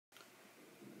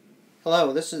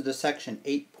Hello, this is the section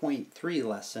 8.3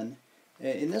 lesson.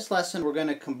 In this lesson we're going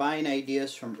to combine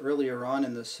ideas from earlier on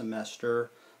in the semester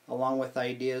along with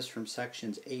ideas from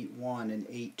sections 8.1 and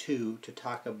 8.2 to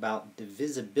talk about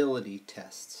divisibility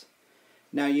tests.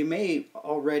 Now you may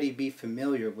already be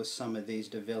familiar with some of these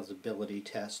divisibility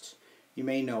tests. You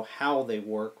may know how they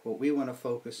work. What we want to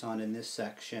focus on in this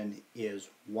section is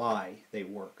why they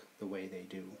work the way they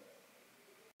do.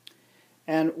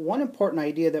 And one important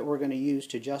idea that we're going to use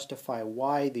to justify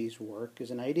why these work is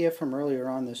an idea from earlier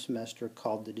on this semester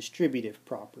called the distributive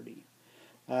property.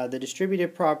 The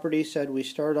distributive property said we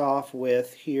start off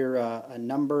with here a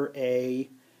number A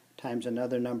times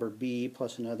another number B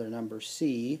plus another number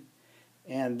C,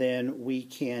 and then we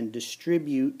can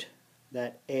distribute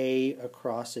that A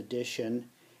across addition,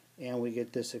 and we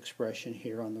get this expression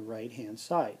here on the right hand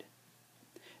side.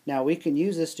 Now we can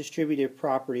use this distributive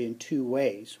property in two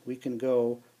ways. We can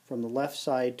go from the left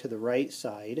side to the right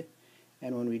side,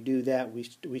 and when we do that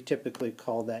we typically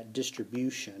call that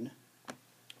distribution.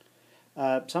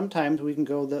 Sometimes we can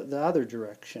go the other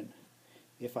direction.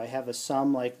 If I have a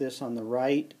sum like this on the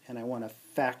right and I want to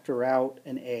factor out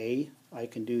an A, I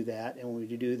can do that, and when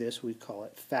we do this we call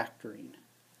it factoring.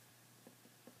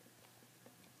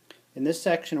 In this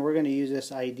section we're going to use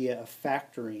this idea of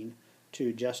factoring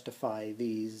to justify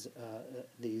these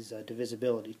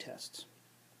divisibility tests.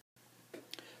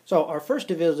 So our first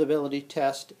divisibility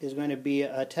test is going to be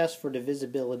a test for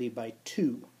divisibility by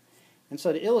 2. And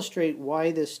so to illustrate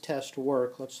why this test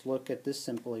works, let's look at this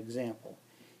simple example.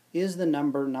 Is the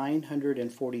number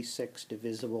 946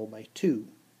 divisible by 2?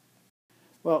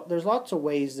 Well, there's lots of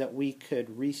ways that we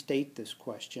could restate this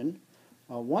question.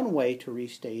 One way to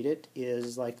restate it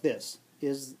is like this.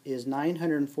 Is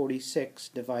 946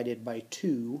 divided by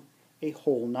 2 a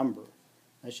whole number?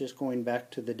 That's just going back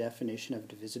to the definition of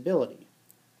divisibility.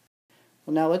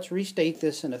 Well, now let's restate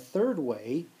this in a third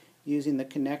way using the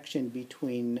connection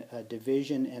between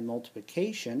division and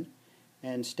multiplication,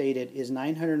 and state it, is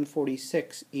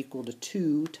 946 equal to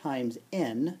 2 times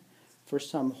n for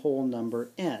some whole number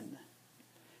n?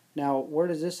 Now where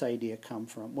does this idea come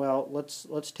from? Well,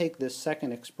 let's take this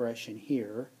second expression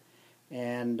here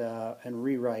and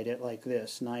rewrite it like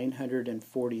this.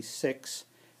 946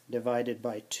 divided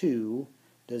by 2,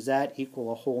 does that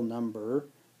equal a whole number?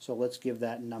 So let's give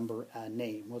that number a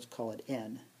name. Let's call it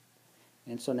n.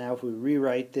 And so now if we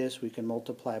rewrite this, we can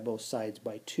multiply both sides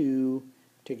by 2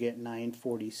 to get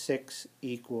 946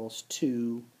 equals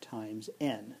 2 times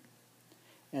n.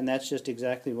 And that's just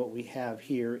exactly what we have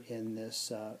here in this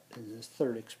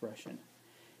third expression.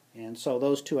 And so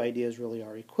those two ideas really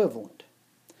are equivalent.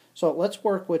 So let's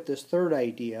work with this third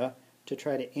idea to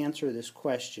try to answer this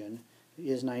question,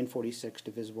 is 946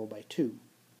 divisible by 2?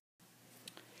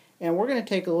 And we're going to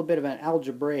take a little bit of an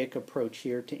algebraic approach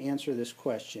here to answer this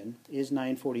question, is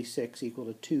 946 equal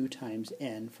to 2 times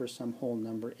n for some whole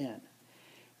number n?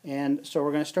 And so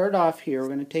we're going to start off here, we're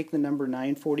going to take the number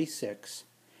 946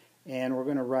 and we're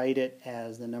going to write it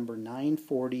as the number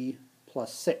 940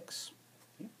 plus 6.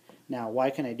 Now, why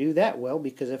can I do that? Well,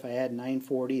 because if I add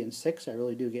 940 and 6, I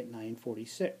really do get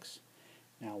 946.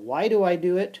 Now, why do I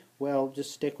do it? Well,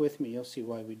 just stick with me. You'll see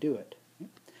why we do it.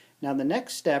 Now, the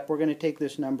next step, we're going to take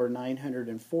this number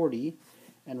 940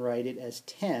 and write it as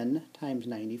 10 times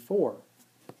 94.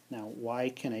 Now, why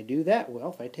can I do that?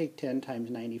 Well, if I take 10 times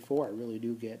 94, I really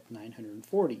do get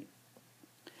 940.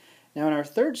 Now, in our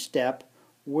third step,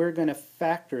 we're going to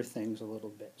factor things a little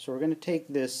bit. So we're going to take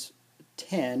this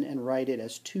 10 and write it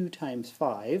as 2 times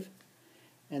 5,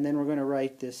 and then we're going to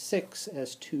write this 6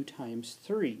 as 2 times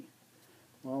 3.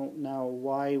 Well, now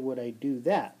why would I do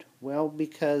that? Well,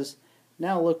 because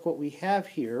now look what we have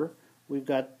here. We've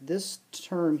got this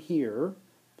term here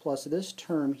plus this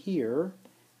term here,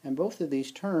 and both of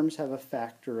these terms have a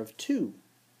factor of 2.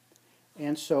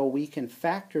 And so we can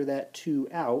factor that 2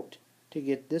 out to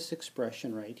get this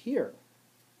expression right here.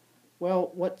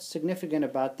 Well, what's significant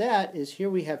about that is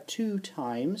here we have 2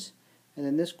 times, and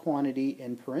then this quantity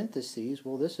in parentheses,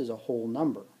 well, this is a whole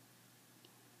number.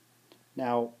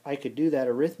 Now, I could do that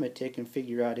arithmetic and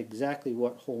figure out exactly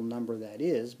what whole number that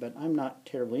is, but I'm not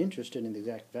terribly interested in the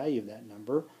exact value of that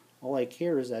number. All I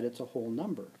care is that it's a whole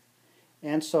number.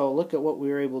 And so look at what we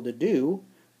were able to do.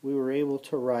 We were able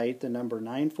to write the number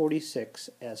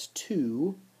 946 as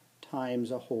 2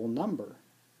 times a whole number.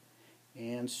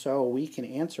 And so we can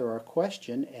answer our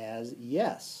question as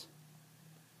yes.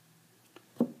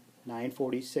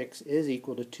 946 is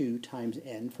equal to 2 times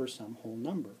n for some whole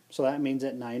number. So that means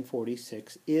that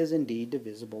 946 is indeed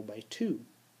divisible by 2.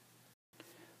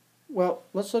 Well,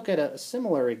 let's look at a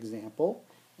similar example,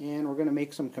 and we're going to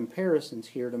make some comparisons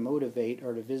here to motivate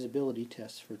our divisibility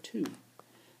tests for 2.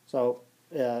 So,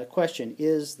 question,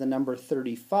 is the number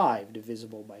 35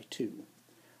 divisible by 2?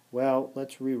 Well,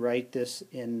 let's rewrite this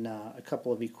in a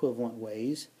couple of equivalent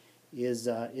ways. Is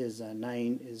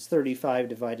 35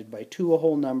 divided by 2 a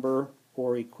whole number,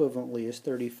 or equivalently is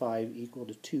 35 equal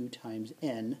to 2 times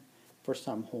n for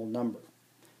some whole number?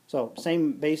 So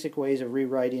same basic ways of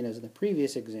rewriting as in the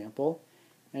previous example,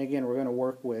 and again we're going to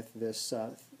work with this,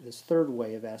 this third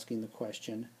way of asking the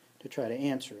question to try to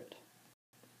answer it.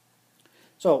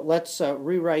 So let's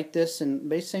rewrite this in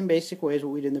the same basic way as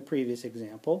what we did in the previous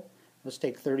example. Let's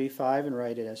take 35 and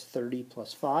write it as 30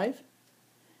 plus 5.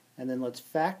 And then let's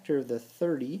factor the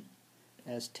 30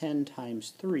 as 10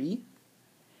 times 3.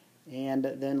 And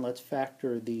then let's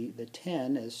factor the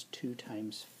 10 as 2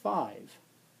 times 5.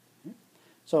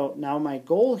 So now my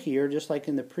goal here, just like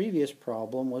in the previous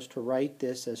problem, was to write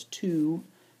this as 2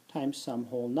 times some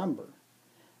whole number.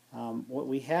 What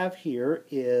we have here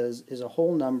is a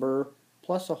whole number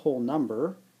plus a whole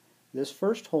number. This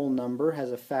first whole number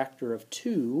has a factor of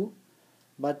 2,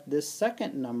 but this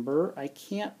second number I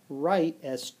can't write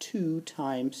as 2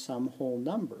 times some whole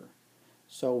number.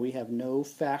 So we have no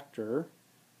factor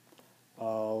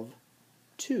of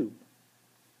 2.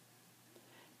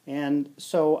 And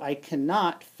so I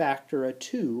cannot factor a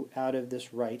 2 out of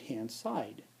this right-hand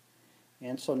side.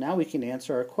 And so now we can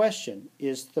answer our question,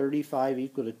 is 35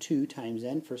 equal to 2 times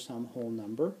n for some whole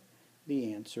number?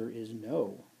 The answer is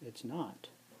no, it's not.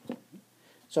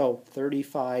 So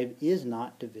 35 is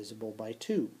not divisible by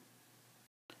 2.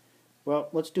 Well,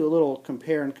 let's do a little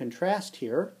compare and contrast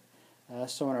here.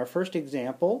 So in our first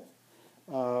example,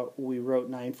 we wrote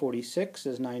 946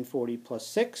 as 940 plus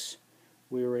 6.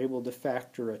 We were able to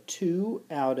factor a 2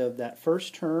 out of that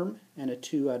first term and a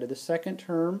 2 out of the second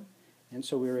term. And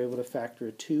so we were able to factor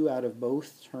a 2 out of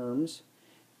both terms,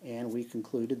 and we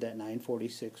concluded that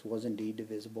 946 was indeed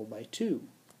divisible by 2.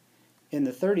 In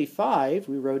the 35,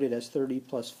 we wrote it as 30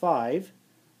 plus 5.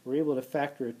 We're able to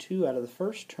factor a 2 out of the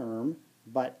first term,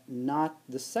 but not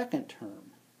the second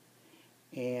term.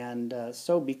 And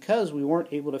so because we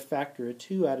weren't able to factor a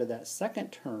 2 out of that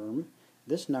second term,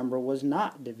 this number was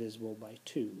not divisible by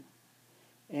 2.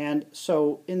 And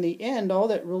so in the end, all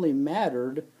that really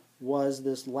mattered was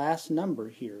this last number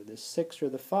here, the 6 or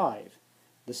the 5.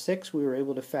 The 6 we were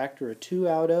able to factor a 2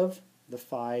 out of, the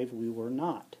 5 we were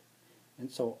not. And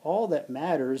so all that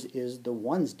matters is the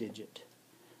ones digit.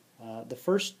 The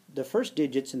first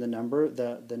digits in the number,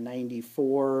 the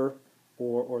 94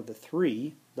 or the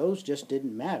 3, those just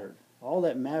didn't matter. All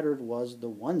that mattered was the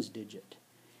ones digit.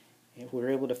 If we're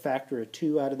able to factor a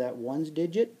 2 out of that ones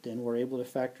digit, then we're able to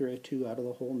factor a 2 out of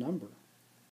the whole number.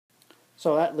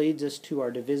 So that leads us to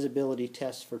our divisibility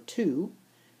test for 2,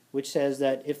 which says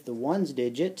that if the ones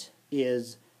digit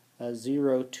is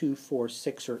 0, 2, 4,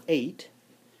 6, or 8,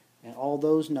 and all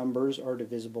those numbers are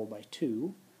divisible by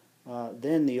 2,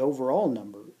 then the overall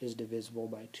number is divisible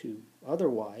by 2.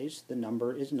 Otherwise, the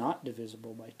number is not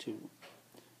divisible by 2.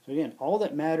 So again, all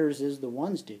that matters is the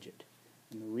ones digit.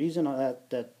 And the reason that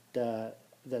the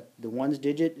ones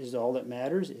digit is all that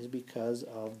matters is because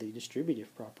of the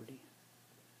distributive property.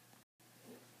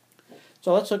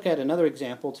 So let's look at another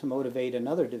example to motivate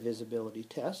another divisibility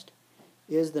test.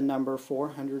 Is the number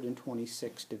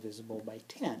 426 divisible by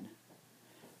 10?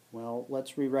 Well,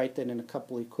 let's rewrite that in a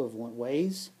couple equivalent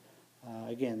ways.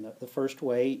 Again, the first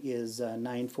way is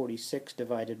 946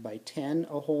 divided by 10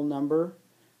 a whole number,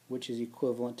 which is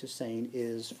equivalent to saying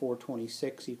is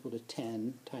 426 equal to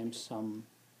 10 times some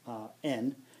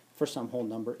n for some whole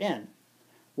number n.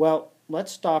 Well,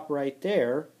 let's stop right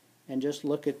there and just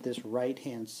look at this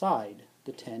right-hand side,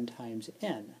 the 10 times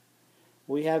n.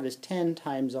 What we have is 10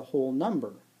 times a whole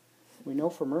number. We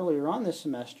know from earlier on this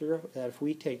semester that if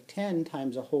we take 10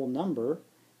 times a whole number,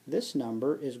 this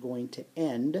number is going to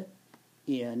end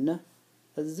in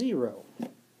a 0. It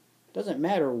doesn't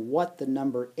matter what the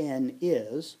number n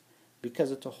is,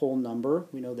 because it's a whole number,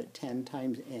 we know that 10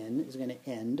 times n is going to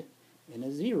end in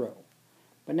a 0.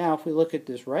 But now if we look at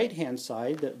this right-hand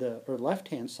side, or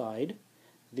left-hand side,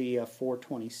 the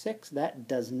 426, that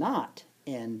does not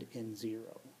end in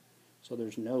 0. So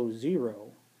there's no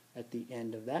 0 at the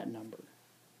end of that number.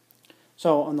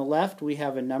 So on the left we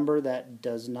have a number that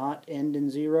does not end in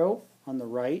 0. On the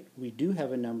right we do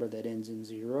have a number that ends in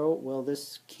 0. Well,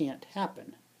 this can't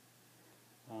happen.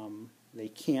 They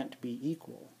can't be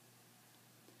equal.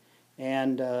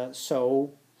 And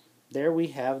so there we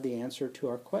have the answer to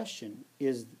our question.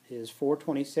 Is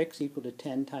 426 equal to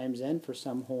 10 times n for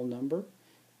some whole number?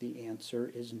 The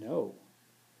answer is no.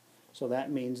 So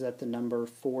that means that the number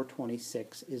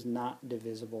 426 is not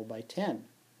divisible by 10.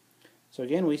 So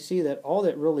again, we see that all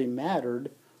that really mattered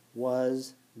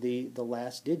was the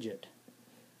last digit.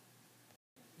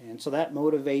 And so that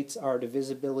motivates our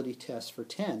divisibility test for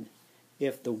 10.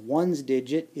 If the ones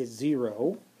digit is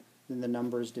 0, then the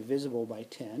number is divisible by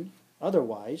 10.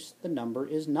 Otherwise, the number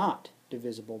is not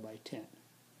divisible by 10.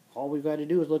 All we've got to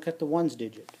do is look at the ones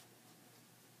digit.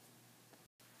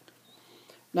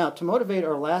 Now, to motivate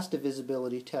our last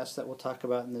divisibility test that we'll talk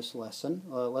about in this lesson,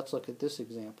 let's look at this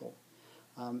example.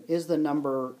 Is the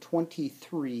number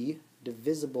 23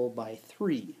 divisible by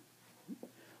 3?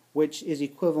 Which is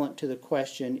equivalent to the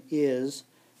question, is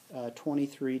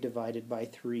 23 divided by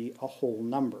 3 a whole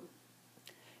number?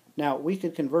 Now, we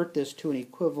could convert this to an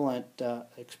equivalent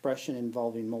expression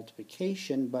involving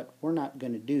multiplication, but we're not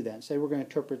going to do that. Say we're going to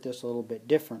interpret this a little bit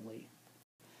differently.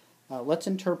 Let's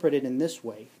interpret it in this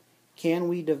way. Can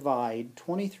we divide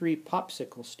 23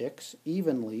 popsicle sticks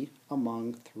evenly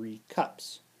among 3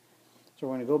 cups? So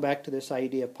we're going to go back to this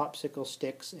idea of popsicle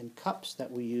sticks and cups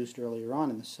that we used earlier on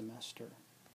in the semester.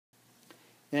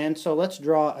 And so let's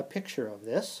draw a picture of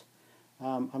this.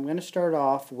 I'm going to start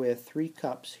off with 3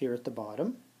 cups here at the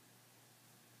bottom.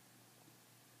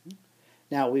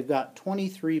 Now we've got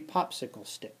 23 popsicle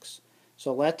sticks.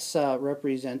 So let's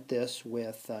represent this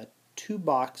with 2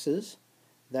 boxes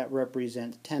that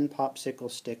represent 10 popsicle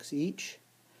sticks each.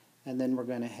 And then we're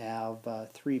going to have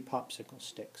 3 popsicle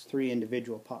sticks, 3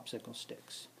 individual popsicle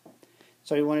sticks.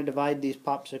 So you want to divide these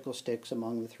popsicle sticks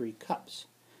among the 3 cups.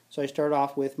 So I start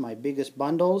off with my biggest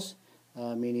bundles,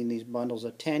 meaning these bundles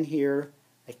of 10 here.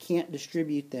 I can't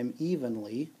distribute them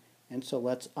evenly, and so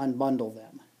let's unbundle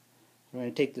them. We're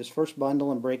going to take this first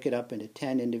bundle and break it up into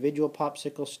 10 individual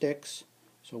popsicle sticks.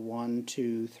 So 1,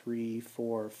 2, 3,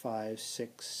 4, 5,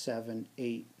 6, 7,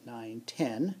 8, 9,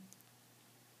 10.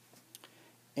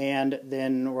 And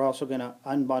then we're also going to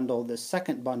unbundle the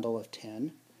second bundle of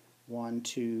 10. 1,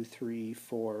 2, 3,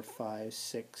 4, 5,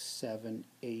 6, 7,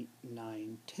 8,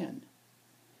 9, 10.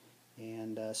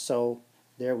 And so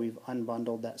there we've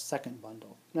unbundled that second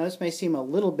bundle. Now this may seem a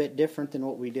little bit different than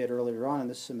what we did earlier on in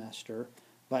the semester,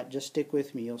 but just stick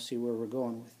with me, you'll see where we're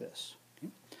going with this.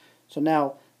 Okay? So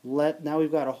now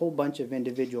we've got a whole bunch of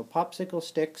individual popsicle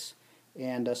sticks,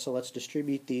 and so let's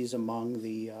distribute these among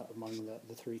the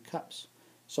 3 cups.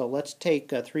 So let's take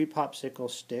 3 popsicle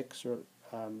sticks, or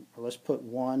let's put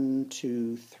 1,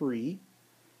 2, 3,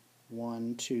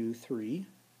 1, 2, 3,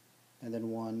 and then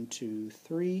 1, 2,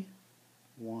 3,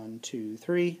 1, 2,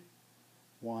 3,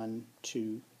 1,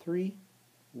 2, 3,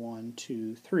 1,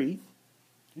 2, 3.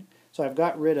 Okay. So I've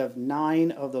got rid of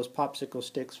 9 of those popsicle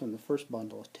sticks from the first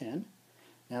bundle of 10.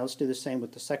 Now let's do the same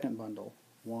with the second bundle.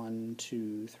 1,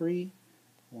 2, 3,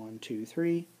 1, 2,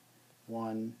 3,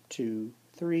 1, 2,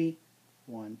 3,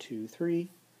 1, 2, 3,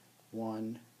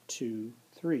 1, 2,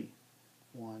 3,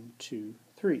 1, 2,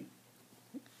 3.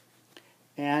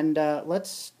 And let's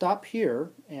stop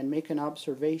here and make an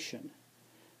observation.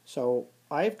 So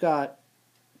I've got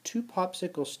 2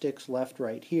 popsicle sticks left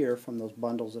right here from those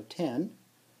bundles of 10,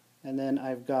 and then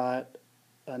I've got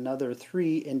another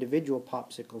 3 individual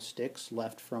popsicle sticks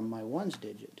left from my ones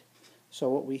digit. So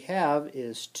what we have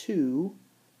is 2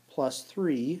 plus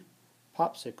 3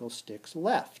 popsicle sticks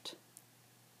left.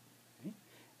 Okay?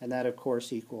 And that of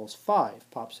course equals 5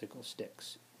 popsicle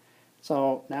sticks.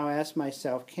 So now I ask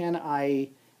myself, can I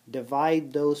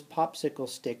divide those popsicle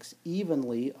sticks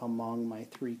evenly among my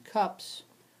 3 cups?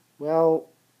 Well,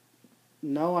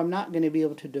 no, I'm not going to be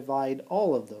able to divide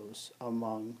all of those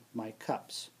among my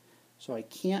cups. So I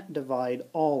can't divide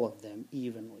all of them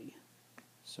evenly.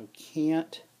 So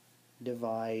can't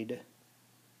divide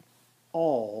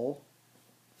all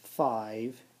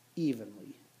 5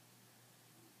 evenly.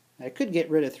 I could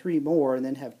get rid of 3 more and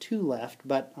then have 2 left,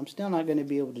 but I'm still not going to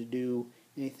be able to do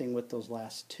anything with those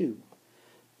last 2.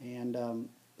 And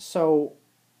so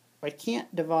I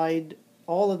can't divide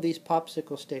all of these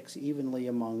popsicle sticks evenly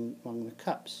among the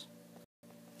cups.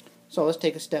 So let's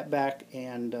take a step back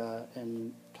and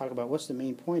talk about what's the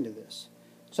main point of this.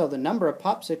 So the number of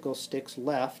popsicle sticks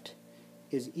left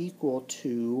is equal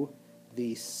to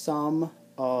the sum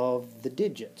of the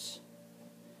digits.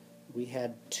 We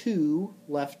had 2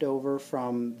 left over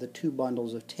from the 2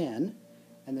 bundles of 10,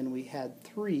 and then we had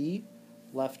 3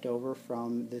 left over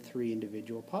from the 3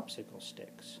 individual popsicle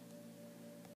sticks.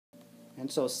 And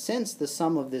so since the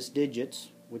sum of this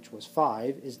digits, which was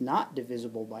 5, is not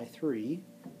divisible by 3,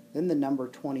 then the number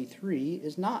 23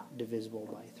 is not divisible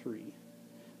by 3.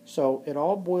 So it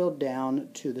all boiled down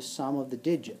to the sum of the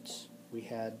digits. We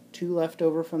had 2 left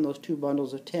over from those 2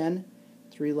 bundles of 10,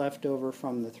 3 left over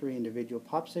from the 3 individual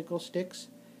popsicle sticks.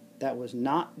 That was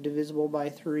not divisible by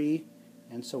 3,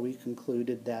 and so we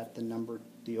concluded that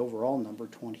the overall number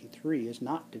 23 is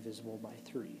not divisible by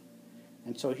 3.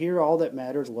 And so here all that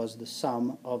mattered was the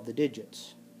sum of the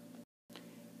digits.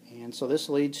 And so this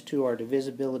leads to our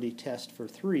divisibility test for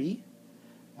 3,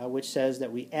 which says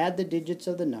that we add the digits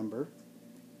of the number.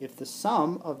 If the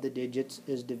sum of the digits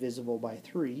is divisible by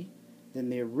 3, then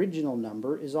the original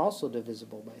number is also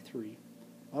divisible by 3.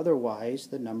 Otherwise,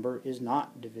 the number is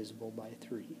not divisible by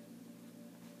 3.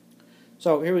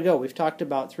 So here we go. We've talked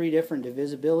about 3 different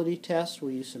divisibility tests.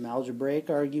 We use some algebraic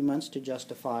arguments to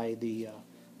justify the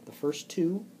first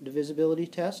 2 divisibility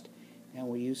tests, and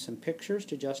we use some pictures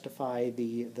to justify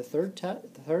the third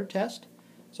test.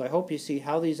 So I hope you see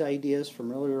how these ideas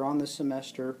from earlier on this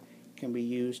semester can be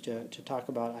used to talk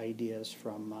about ideas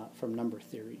from number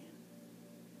theory.